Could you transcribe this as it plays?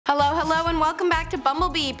Hello, and welcome back to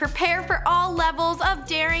Bumblebee. Prepare for all levels of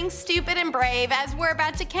daring, stupid, and brave as we're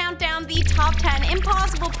about to count down the top 10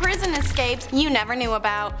 impossible prison escapes you never knew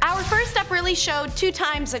about. Our first up really showed 2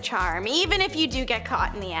 times the charm, even if you do get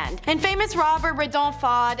caught in the end. And famous robber Redon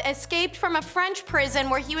Faude escaped from a French prison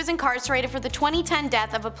where he was incarcerated for the 2010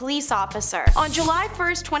 death of a police officer. On July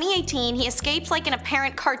 1st, 2018, he escapes like an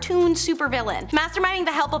apparent cartoon supervillain, masterminding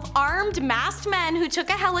the help of armed, masked men who took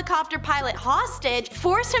a helicopter pilot hostage,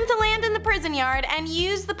 forced him to land in the prison yard, and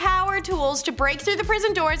used the power tools to break through the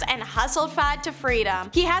prison doors and hustled Faude to freedom.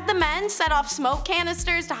 He had the men set off smoke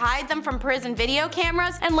canisters to hide them from prison video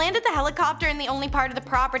cameras and landed the helicopter in the only part of the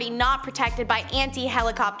property not protected by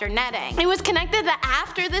anti-helicopter netting. It was connected that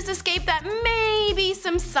after this escape that maybe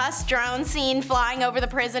some sus drone seen flying over the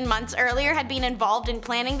prison months earlier had been involved in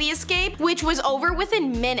planning the escape, which was over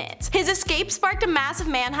within minutes. His escape sparked a massive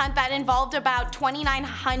manhunt that involved about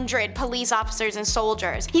 2,900 police officers and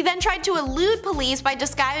soldiers. He then tried to elude police by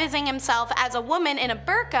disguising himself as a woman in a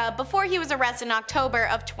burqa before he was arrested in October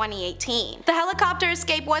of 2018. The helicopter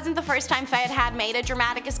escape wasn't the first time Faude had made a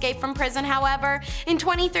dramatic escape from prison, however. In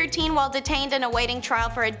 2013, while detained and awaiting trial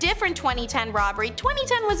for a different 2010 robbery,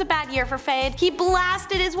 2010 was a bad year for Faude, he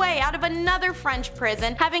blasted his way out of another French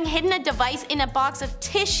prison, having hidden a device in a box of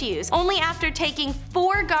tissues, only after taking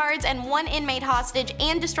 4 guards and 1 inmate hostage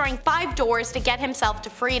and destroying 5 doors to get himself to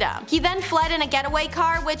freedom. He then fled in a getaway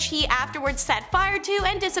car, which he afterwards set fire to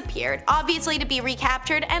and disappeared, obviously to be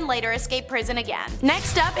recaptured and later escape prison again.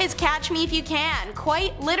 Next up is Catch Me If You Can,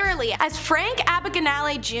 quite literally, as Frank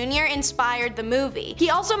Abagnale Jr. inspired the movie.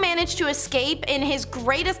 He also managed to escape in his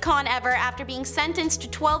greatest con ever after being sentenced to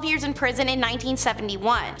 12 years in prison in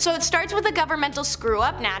 1971. So it starts with a governmental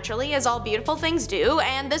screw-up, naturally, as all beautiful things do,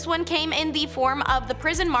 and this one came in the form of the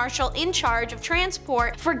prison marshal in charge of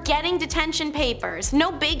transport forgetting detention papers.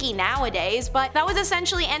 No biggie nowadays, but that was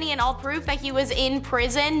essentially any and all proof that he was in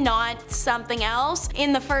prison, not something else,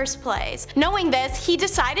 in the first place. Knowing this, he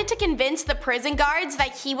decided to convince the prison guards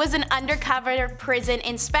that he was an undercover prison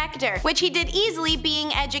inspector, which he did easily,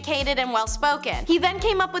 being educated and well-spoken. He then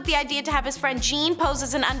came up with the idea to have his friend Jean pose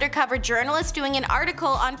as an undercover journalist doing an article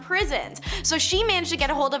on prisons, so she managed to get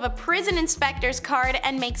a hold of a prison inspector's card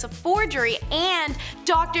and makes a forgery and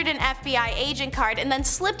doctored an FBI agent card and then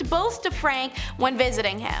slipped both to Frank when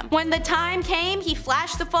visiting him. When the time came, he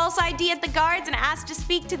flashed the false ID at the guards and asked to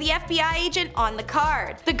speak to the FBI agent on the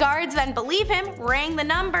card. The guards then believe him, rang the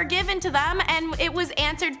number given to them, and it was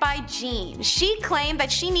answered by Jean. She claimed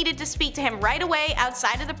that she needed to speak to him right away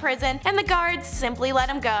outside of the prison, and the guards simply let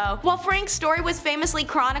him go. While Frank's story was famously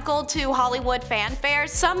chronicled to Hollywood fanfare,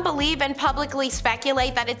 some believe and publicly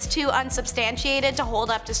speculate that it's too unsubstantiated to hold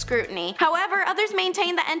up to scrutiny. However, others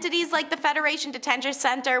maintain that entities like the Federation Detention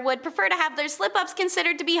Center would prefer to have their slip-ups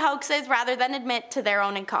considered to be hoaxes rather than admit to their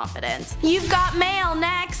own incompetence. You've got mail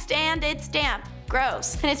next, and it's damp.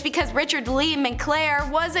 Gross. And it's because Richard Lee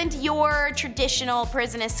Moncler wasn't your traditional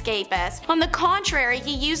prison escapist. On the contrary,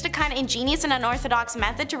 he used a kind of ingenious and unorthodox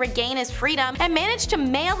method to regain his freedom and managed to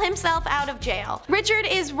mail himself out of jail. Richard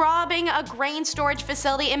is robbing a grain storage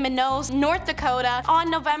facility in Minot, North Dakota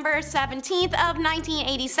on November 17th of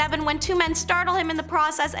 1987 when 2 men startle him in the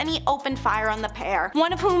process and he opened fire on the pair,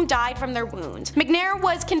 one of whom died from their wounds. McNair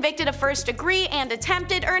was convicted of first degree and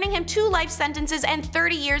attempted, earning him 2 life sentences and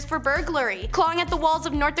 30 years for burglary. Clawing at the walls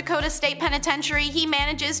of North Dakota State Penitentiary, he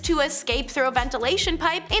manages to escape through a ventilation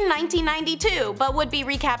pipe in 1992, but would be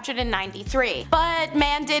recaptured in 93. But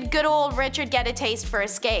man, did good old Richard get a taste for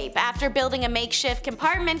escape. After building a makeshift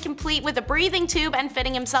compartment complete with a breathing tube and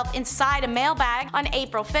fitting himself inside a mailbag on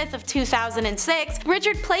April 5th of 2006,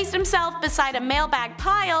 Richard placed himself beside a mailbag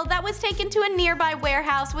pile that was taken to a nearby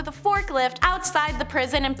warehouse with a forklift outside the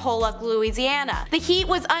prison in Pollock, Louisiana. The heat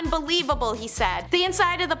was unbelievable, he said. The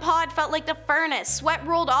inside of the pod felt like a furnace. Sweat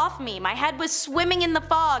rolled off me, my head was swimming in the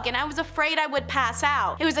fog, and I was afraid I would pass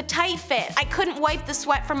out. It was a tight fit. I couldn't wipe the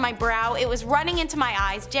sweat from my brow. It was running into my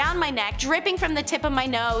eyes, down my neck, dripping from the tip of my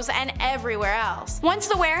nose, and everywhere else. Once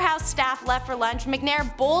the warehouse staff left for lunch,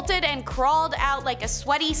 McNair bolted and crawled out like a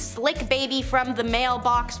sweaty, slick baby from the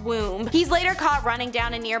mailbox womb. He's later caught running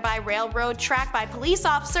down a nearby railroad track by a police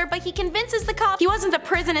officer, but he convinces the cop he wasn't the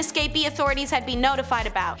prison escapee authorities had been notified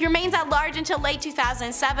about. He remains at large until late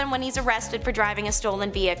 2007 when he's arrested for for driving a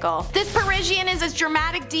stolen vehicle. This Parisian is as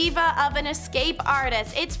dramatic diva of an escape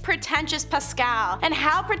artist. It's Pretentious Pascal. And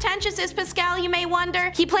how pretentious is Pascal, you may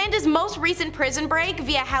wonder? He planned his most recent prison break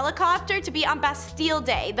via helicopter to be on Bastille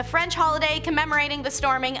Day, the French holiday commemorating the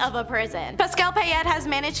storming of a prison. Pascal Payette has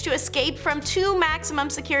managed to escape from 2 maximum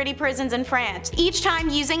security prisons in France, each time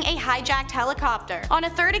using a hijacked helicopter. On a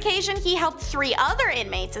third occasion, he helped 3 other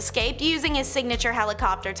inmates escape using his signature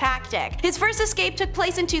helicopter tactic. His first escape took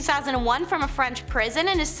place in 2001 from a French prison,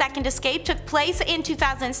 and his second escape took place in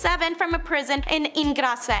 2007 from a prison in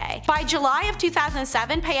Ingrasset. By July of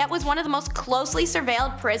 2007, Payette was one of the most closely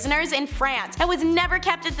surveilled prisoners in France and was never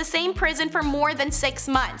kept at the same prison for more than 6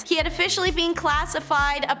 months. He had officially been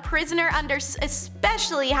classified a prisoner under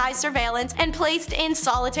especially high surveillance and placed in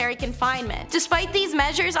solitary confinement. Despite these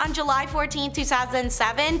measures, on July 14,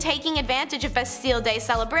 2007, taking advantage of Bastille Day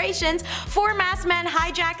celebrations, 4 masked men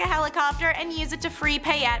hijack a helicopter and use it to free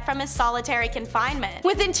Payette from his solitary confinement.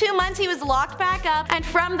 Within 2 months, he was locked back up, and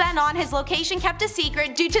from then on, his location kept a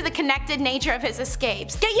secret due to the connected nature of his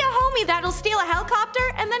escapes. Get you a homie that'll steal a helicopter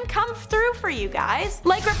and then come through for you guys.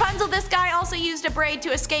 Like Rapunzel, this guy also used a braid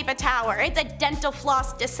to escape a tower. It's a dental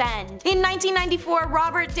floss descent. In 1994,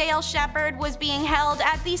 Robert Dale Shepard was being held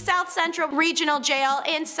at the South Central Regional Jail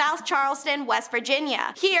in South Charleston, West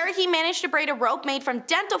Virginia. Here, he managed to braid a rope made from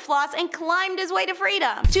dental floss and climbed his way to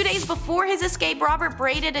freedom. 2 days before his escape, Robert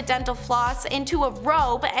braided a dental floss into a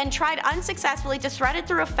rope and tried unsuccessfully to thread it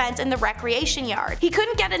through a fence in the recreation yard. He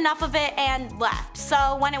couldn't get enough of it and left,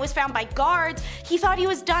 so when it was found by guards, he thought he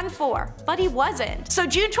was done for, but he wasn't. So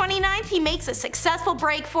June 29th, he makes a successful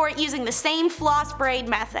break for it using the same floss braid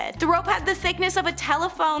method. The rope had the thickness of a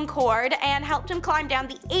telephone cord and helped him climb down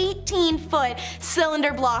the 18-foot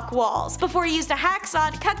cylinder block walls before he used a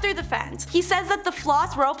hacksaw to cut through the fence. He says that the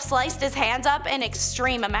floss rope sliced his hands up an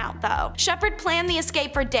extreme amount though. Shepard planned the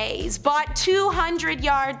escape for days, bought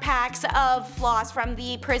 200-yard packs of floss from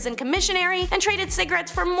the prison commissary, and traded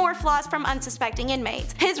cigarettes for more floss from unsuspecting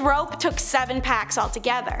inmates. His rope took 7 packs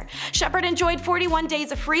altogether. Shepard enjoyed 41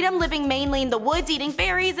 days of freedom, living mainly in the woods, eating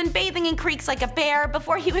berries and bathing in creeks like a bear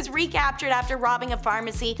before he was recaptured after robbing a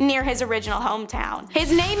pharmacy near his original hometown.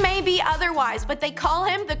 His name may be otherwise, but they call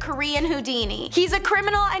him the Korean Houdini. He's a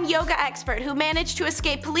criminal and yoga expert who managed to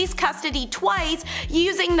escape police custody twice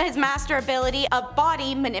using his master ability of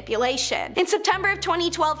body manipulation. In September of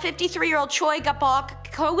 2012, 53-year-old Choi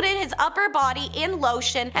Gabok coated his upper body in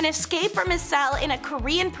lotion and escaped from his cell in a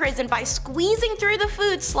Korean prison by squeezing through the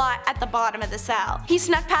food slot at the bottom of the cell. He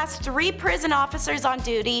snuck past 3 prison officers on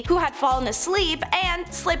duty who had fallen asleep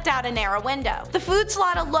and slipped out a narrow window. The food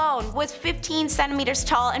slot alone was 15 centimeters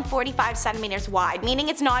tall and 45 centimeters wide, meaning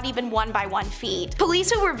it's not even 1 by 1 feet.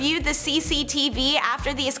 Police who reviewed the CCTV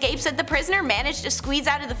after the escape said the prisoner managed to squeeze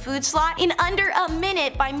out of the food slot in under a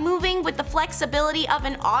minute by moving with the flexibility of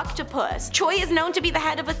an octopus. Choi is known to be the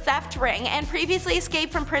head of a theft ring and previously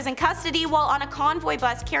escaped from prison custody while on a convoy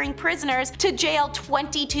bus carrying prisoners to jail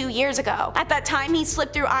 22 years ago. At that time, he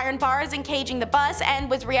slipped through iron bars encaging the bus and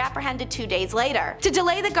was reapprehended 2 days later. To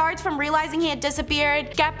delay the guards from realizing he had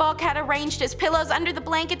disappeared, Gabok had arranged his pillows under the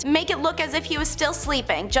blanket to make it look as if he was still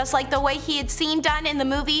sleeping, just like the way he had seen done in the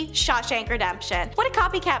movie Shawshank Redemption. What a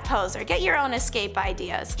copycat poser. Get your own escape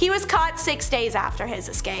ideas. He was caught 6 days after his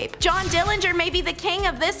escape. John Dillinger may be the king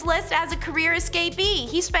of this list as a career escapee.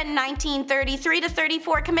 He spent 1933 to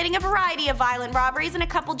 34 committing a variety of violent robberies and a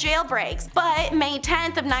couple jailbreaks. But May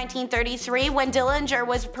 10th of 1933, when Dillinger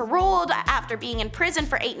was paroled after being in prison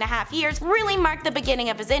for 8.5 years, really marked the beginning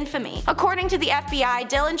of his infamy. According to the FBI,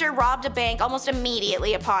 Dillinger robbed a bank almost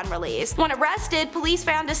immediately upon release. When arrested, police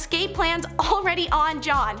found escape plans already on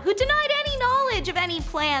John, who denied any knowledge of any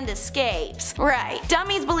planned escapes. Right.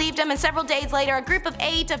 Dummies believed him, and several days later, a group of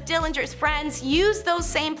 8 of Dillinger's friends used those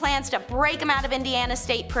same plans to break him out of Indiana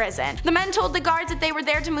State Prison. The men told the guards that they were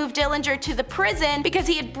there to move Dillinger to the prison because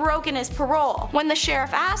he had broken his parole. When the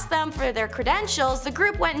sheriff asked them for their credentials, the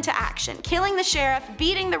group went into action, killing the sheriff,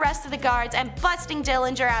 beating the rest of the guards, and busting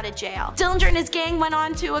Dillinger out of jail. Dillinger and his gang went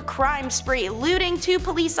on to a crime spree, looting 2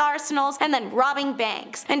 police arsenals and then robbing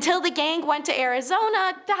banks, until the gang went to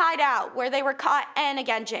Arizona to hide out, where they were caught and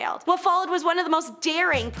again jailed. What followed was one of the most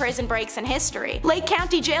daring prison breaks in history. Lake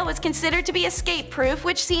County Jail was considered to be escape-proof,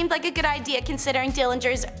 which seemed like a good idea considering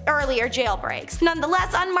Dillinger's earlier jailbreaks.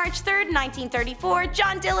 Nonetheless, on March 3rd, 1934,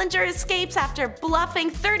 John Dillinger escapes after bluffing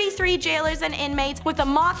 33 jailers and inmates with a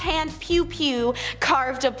mock hand pew-pew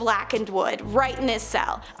carved of blackened wood right in his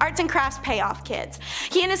cell. Arts and crafts pay off, kids.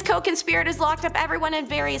 He and his co-conspirators locked up everyone in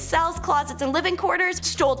various cells, closets, and living quarters,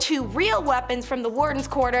 stole 2 real weapons from the warden's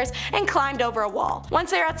quarters, and climbed over a wall.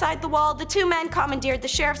 Once they were outside the wall, the two men commandeered the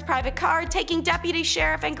sheriff's private car, taking deputy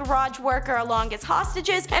sheriff and garage worker along as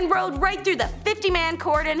hostages, and rode right through the 50-man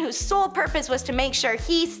cordon whose sole purpose was to make sure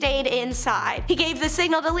he stayed inside. He gave the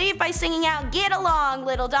signal to leave by singing out, "Get along,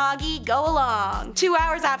 little doggy, go along." 2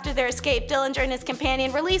 hours after their escape, Dillinger and his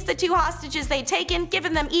companion released the two hostages they'd taken,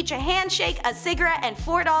 giving them each a handshake, a cigarette, and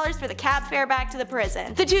 $4 for the cab fare back to the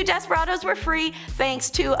prison. The two desperados were free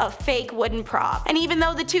thanks to a fake wooden prop. And even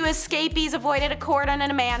though the two escapees avoided a cordon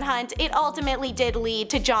and a manhunt, it ultimately did lead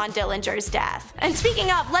to John Dillinger's death. And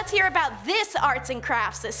speaking of, let's hear about this arts and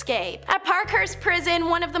crafts escape. At Parkhurst Prison,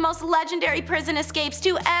 one of the most legendary prison escapes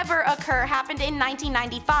to ever occur happened in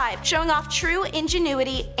 1995, showing off true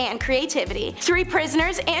ingenuity and creativity. Three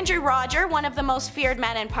prisoners, Andrew Roger, one of the most feared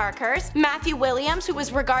men in Parkhurst, Matthew Williams, who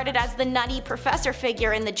was regarded as the nutty professor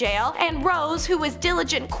figure in the jail, and Rose, who was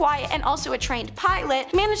diligent, quiet, and also a trained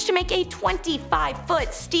pilot, managed to make a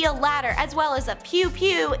 25-foot steel ladder as well as a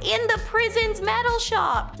pew-pew in the prison's metal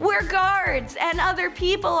shop, where guards and other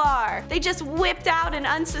people are. They just whipped out an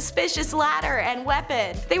unsuspicious ladder and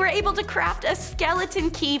weapon. They were able to craft a skeleton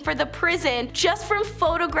key for the prison just from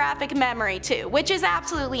photographic memory too, which is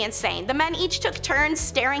absolutely insane. The men each took turns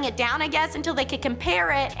staring it down, I guess, until they could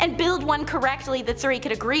compare it and build one correctly the three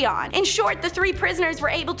could agree on. In short, the three prisoners were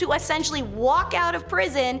able to essentially walk out of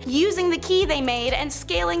prison using the key they made and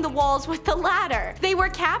scaling the walls with the ladder. They were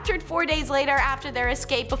captured 4 days later after their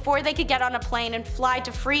escape before they could get on a plane and fly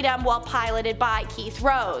to freedom while piloted by Keith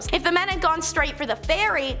Rose. If the men had gone straight for the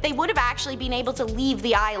ferry, they would have actually been able to leave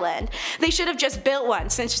the island. They should have just built one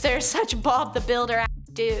since they're such Bob the Builder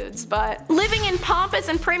dudes, but living in pompous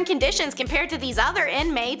and prim conditions compared to these other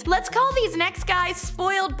inmates, let's call these next guys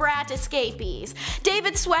spoiled brat escapees.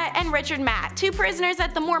 David Sweat and Richard Matt, two prisoners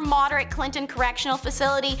at the more moderate Clinton Correctional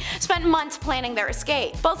Facility, spent months planning their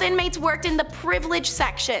escape. Both inmates worked in the privileged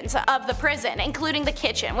sections of the prison, including the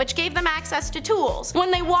kitchen, which gave them access to tools.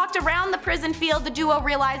 When they walked around the prison field, the duo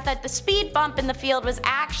realized that the speed bump in the field was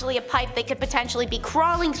actually a pipe they could potentially be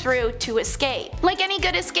crawling through to escape. Like any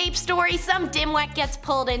good escape story, some dimwit gets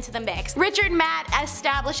pulled into the mix. Richard Matt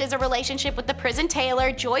establishes a relationship with the prison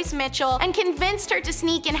tailor, Joyce Mitchell, and convinced her to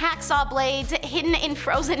sneak in hacksaw blades hidden in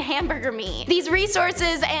frozen hamburger meat. These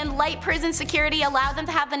resources and light prison security allowed them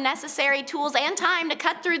to have the necessary tools and time to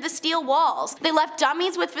cut through the steel walls. They left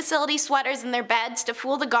dummies with facility sweaters in their beds to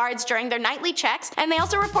fool the guards during their nightly checks, and they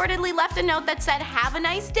also reportedly left a note that said, "Have a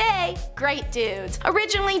nice day." Great dudes.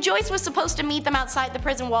 Originally, Joyce was supposed to meet them outside the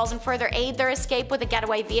prison walls and further aid their escape with a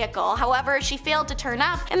getaway vehicle. However, she failed to turn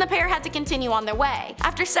up, and the pair had to continue on their way.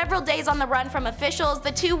 After several days on the run from officials, the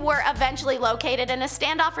two were eventually located, and a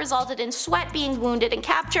standoff resulted in Sweat being wounded and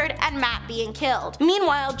captured, and Matt being killed.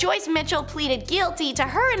 Meanwhile, Joyce Mitchell pleaded guilty to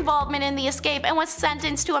her involvement in the escape and was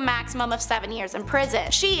sentenced to a maximum of 7 years in prison.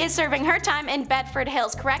 She is serving her time in Bedford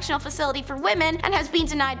Hills Correctional Facility for Women and has been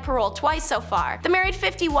denied parole twice so far. The married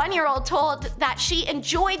 51-year-old told that she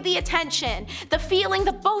enjoyed the attention, the feeling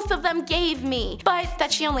that both of them gave me, but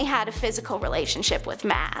that she only had a physical relationship with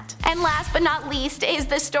Matt. And last but not least is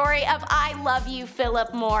the story of I Love You,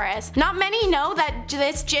 Philip Morris. Not many know that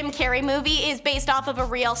this Jim Carrey movie is based off of a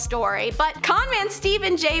real story, but conman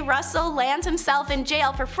Stephen J. Russell lands himself in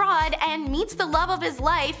jail for fraud and meets the love of his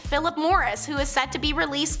life, Philip Morris, who is set to be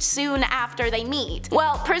released soon after they meet.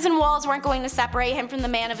 Well, prison walls weren't going to separate him from the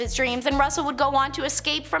man of his dreams, and Russell would go on to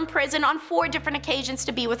escape from prison on 4 different occasions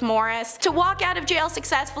to be with Morris. To walk out of jail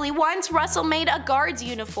successfully once, Russell made a guard's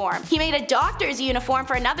uniform. He made a doctor's uniform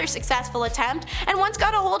for another successful attempt, and once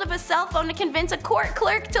got a hold of a cell phone to convince a court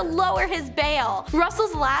clerk to lower his bail.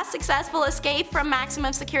 Russell's last successful escape from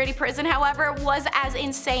maximum security prison, however, was as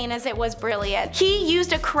insane as it was brilliant. He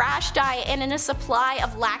used a crash diet and a supply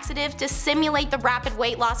of laxative to simulate the rapid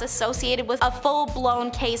weight loss associated with a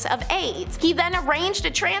full-blown case of AIDS. He then arranged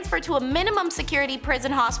a transfer to a minimum security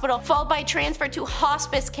prison hospital, followed by a transfer to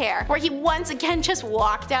hospice care, where he once again just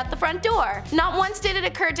walked out the front door. Not once did it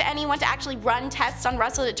occur to anyone to actually run tests on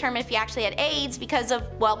Russell to determine if he actually had AIDS because of,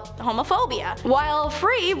 well, homophobia. While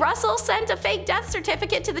free, Russell sent a fake death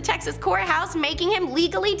certificate to the Texas courthouse, making him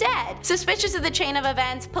legally dead. Suspicious of the chain of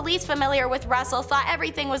events, police familiar with Russell thought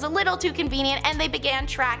everything was a little too convenient, and they began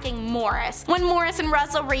tracking Morris. When Morris and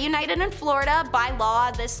Russell reunited in Florida, by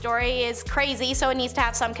law, this story is crazy, so it needs to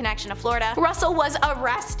have some connection to Florida, Russell was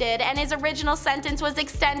arrested, and his original sentence was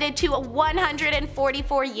extended to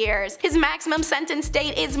 144 years. His maximum sentence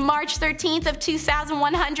date is March 13th of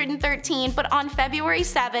 2113, but on February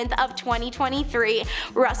 7th of 2023,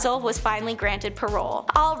 Russell was finally granted parole.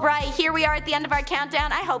 Alright, here we are at the end of our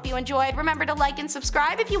countdown. I hope you enjoyed. Remember to like and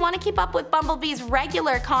subscribe if you want to keep up with Bumblebee's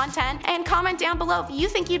regular content, and comment down below if you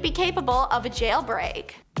think you'd be capable of a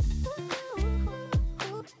jailbreak.